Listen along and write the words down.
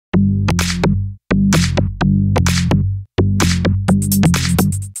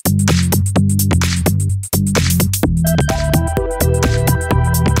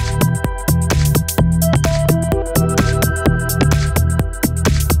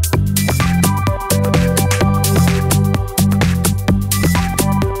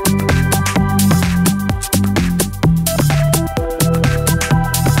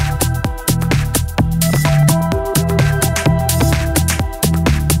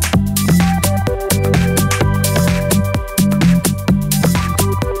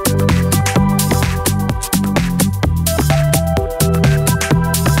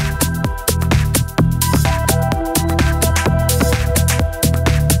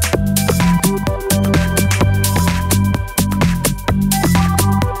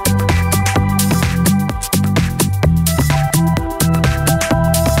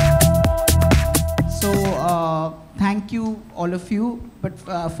all of you. But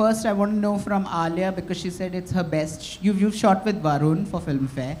first, I want to know from Alia, because she said it's her best. You've shot with Varun for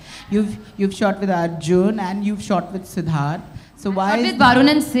Filmfare. You've shot with Arjun, and you've shot with Siddharth. So why? I've shot with Varun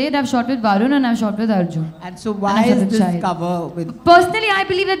and Sid. I've shot with Varun and I've shot with Arjun. And so why is this Shahid cover with? Personally, I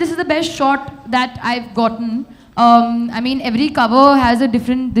believe that this is the best shot that I've gotten. I mean, every cover has a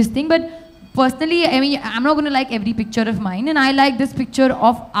different thing, but personally, I mean, I'm not going to like every picture of mine, and I like this picture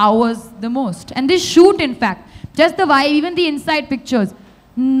of ours the most. And this shoot, in fact, just the vibe, even the inside pictures,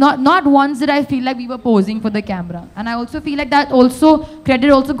 not once did I feel like we were posing for the camera. And I also feel like that also,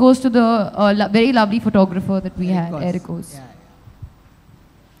 credit also goes to the very lovely photographer that we had, Ericos. Yeah.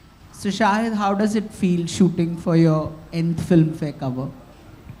 So Shahid, how does it feel shooting for your nth Filmfare cover?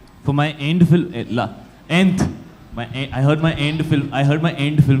 For my end film, I heard my end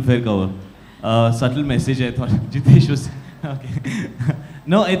Filmfare cover. Subtle message. I thought Jitesh was okay.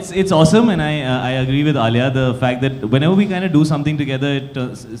 No, it's awesome, and I agree with Alia. The fact that whenever we kind of do something together,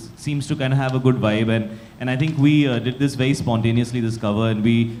 it seems to kind of have a good vibe, and I think we did this very spontaneously, this cover, and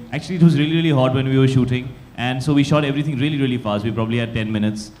it was really hot when we were shooting, and so we shot everything really fast. We probably had 10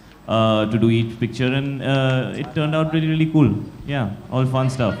 minutes to do each picture, and it turned out really cool. Yeah, all fun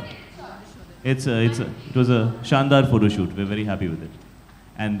stuff. It was a Shandaar photo shoot. We're very happy with it.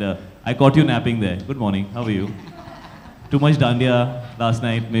 And I caught you napping there. Good morning. How are you? Too much dandiya last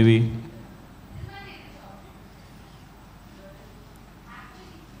night, maybe.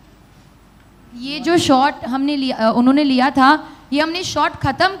 ये जो shot उन्होंने लिया था, ये हमने shot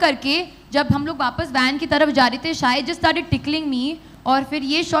खत्म करके जब हम लोग वापस वैन की तरफ जा रहे थे, शायद just started tickling me, और फिर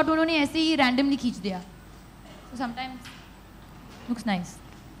ये शॉट उन्होंने ऐसे ही randomly खींच दिया. So sometimes looks nice.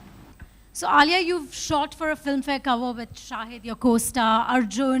 So Alia, you've shot for a Filmfare cover with Shahid, your co-star,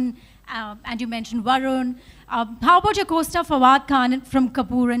 Arjun, and you mentioned Varun. How about your co-star Fawad Khan from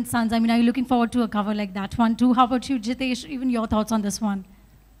Kapoor and Sons? I mean, are you looking forward to a cover like that one too? How about you, Jitesh? Even your thoughts on this one?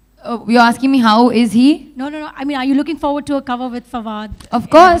 You're asking me how is he? No. I mean, are you looking forward to a cover with Fawad? Of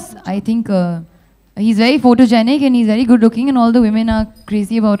course. I think he's very photogenic and he's very good looking, and all the women are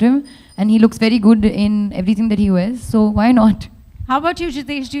crazy about him, and he looks very good in everything that he wears. So why not? How about you,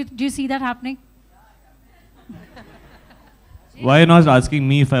 Jitesh? Do you see that happening? Why are you not asking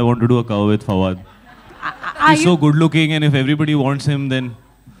me if I want to do a cover with Fawad? He's so good looking, and if everybody wants him, then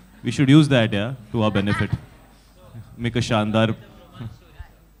we should use that, yeah, to our benefit. Make a Shandaar.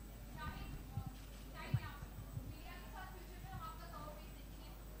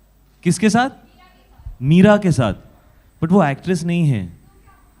 किसके साथ? मीरा के साथ. But वो actress नहीं है.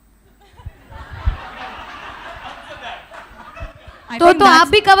 तो आप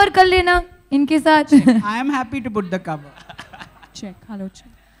भी cover कर लेना इनके साथ. I am happy to put the cover. Check. Hello, check.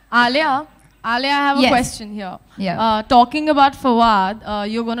 Alia, I have a question here. Yeah. Talking about Fawad,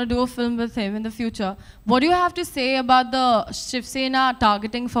 you're going to do a film with him in the future. What do you have to say about the Shiv Sena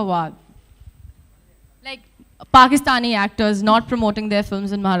targeting Fawad? Like Pakistani actors not promoting their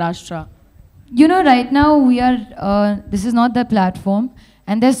films in Maharashtra. You know, right now we are, this is not the platform,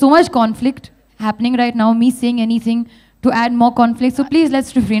 and there's so much conflict happening right now, me saying anything to add more conflict. So please,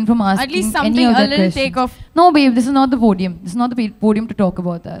 let's refrain from asking at least something, any of a that little questions. take off. No, babe, this is not the podium. This is not the podium to talk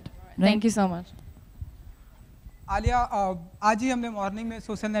about that. Right? Thank you so much. Alia, आज ही हमने morning में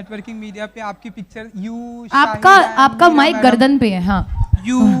social networking media पे आपकी picture आपका mic गर्दन पे है. हाँ.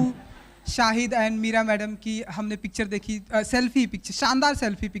 You Shahid and Meera madam की हमने पिक्चर देखी, सेल्फी पिक्चर, शानदार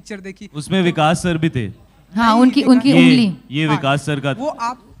सेल्फी पिक्चर देखी. उसमें विकास सर भी थे. हाँ, उनकी उंगली. ये विकास सर का. वो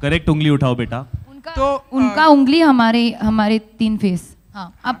आप करेक्ट उंगली उठाओ बेटा. तो उनका उंगली हमारे 3 फेस.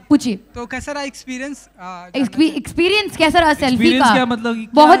 हाँ, आप पूछिए. तो कैसा रहा एक्सपीरियंस? एक्सपीरियंस कैसा रहा सेल्फी का? क्या मतलब?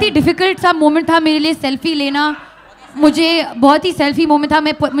 बहुत ही डिफिकल्ट सा मोमेंट था मेरे लिए सेल्फी लेना. मुझे बहुत ही सेल्फी मोमेंट था.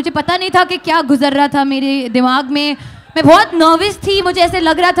 मुझे पता नहीं था कि क्या गुजर रहा था मेरे दिमाग में. मैं बहुत नर्वस थी. मुझे ऐसे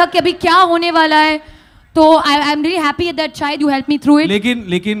लग रहा था कि अभी क्या होने वाला है. तो I am really happy that शायद you help me through it.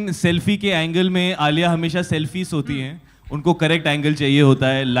 लेकिन सेल्फी के एंगल में आलिया हमेशा सेल्फीज होती हैं. उनको करेक्ट एंगल चाहिए होता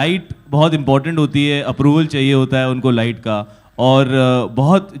है. लाइट बहुत इंपॉर्टेंट होती है. अप्रूवल चाहिए होता है उनको लाइट का. और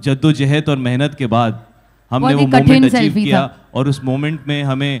बहुत जद्दोजहद और मेहनत के बाद हमने वो मोमेंट अचीव किया, और उस मोमेंट में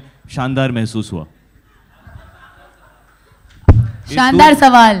हमें शानदार महसूस हुआ. शानदार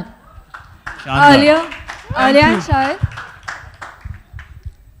सवाल. Alia and Shahid.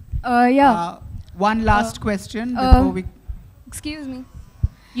 Yeah. One last question before we. Excuse me.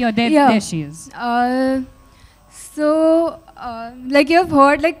 Yeah, there she is. So, like you've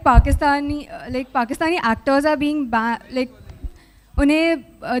heard, like Pakistani actors are being banned. Like,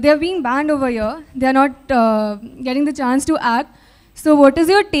 they are being banned over here. They are not getting the chance to act. So, what is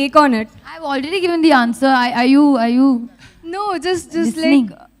your take on it? I've already given the answer. Are you? No, just listening?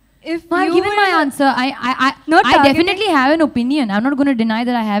 like if No, I've you given were my in a- answer. Not I targeting- definitely have an opinion. I'm not going to deny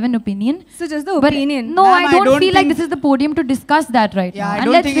that I have an opinion. So just the But opinion. no, Ma'am, I I don't don't feel like think- this is the podium to discuss that right Yeah, now. I And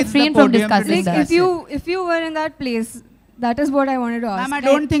don't let's think it's the refrain from podium to discussing Like discuss that. if you were in that place, that is what I wanted to ask. Ma'am, I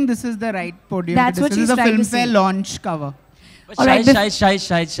don't think this is the right podium. That's to what discuss. she's This is a trying to Filmfare say. launch cover. But All right,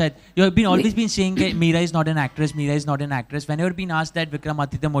 Shahid, you have been always been saying that Meera is not an actress, Meera is not an actress. Whenever been asked that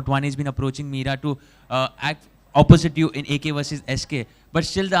Vikramaditya Motwani has been approaching Meera to act opposite you in AK versus SK, but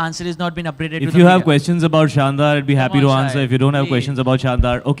still the answer has not been updated. If to you the have media. questions about Shandar, I'd be happy on, to Shahid. answer. If you don't have Please. questions about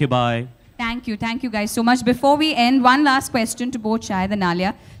Shandar, okay, bye. Thank you guys so much. Before we end, one last question to both Shahid and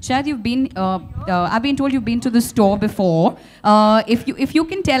Alia. Shahid, you've been, I've been told you've been to the store before. If you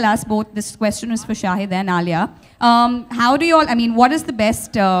can tell us both, this question is for Shahid and Alia. How do you all, I mean, what is the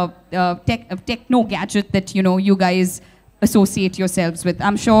best techno gadget that, you guys associate yourselves with?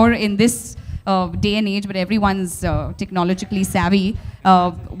 I'm sure in this day and age, but everyone's technologically savvy.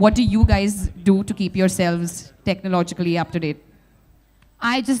 What do you guys do to keep yourselves technologically up to date?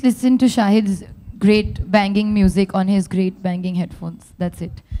 I just listen to Shahid's great banging music on his great banging headphones. That's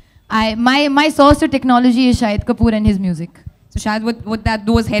it. My source to technology is Shahid Kapoor and his music. So Shahid, would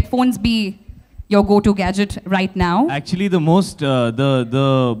those headphones be your go-to gadget right now? Actually, the most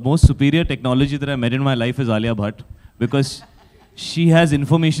superior technology that I met in my life is Alia Bhatt, because she has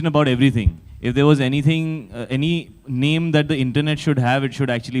information about everything. If there was anything, any name that the internet should have, it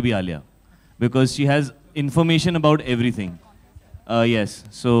should actually be Alia, because she has information about everything. Yes,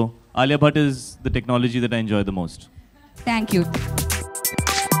 so Alia Bhatt is the technology that I enjoy the most. Thank you.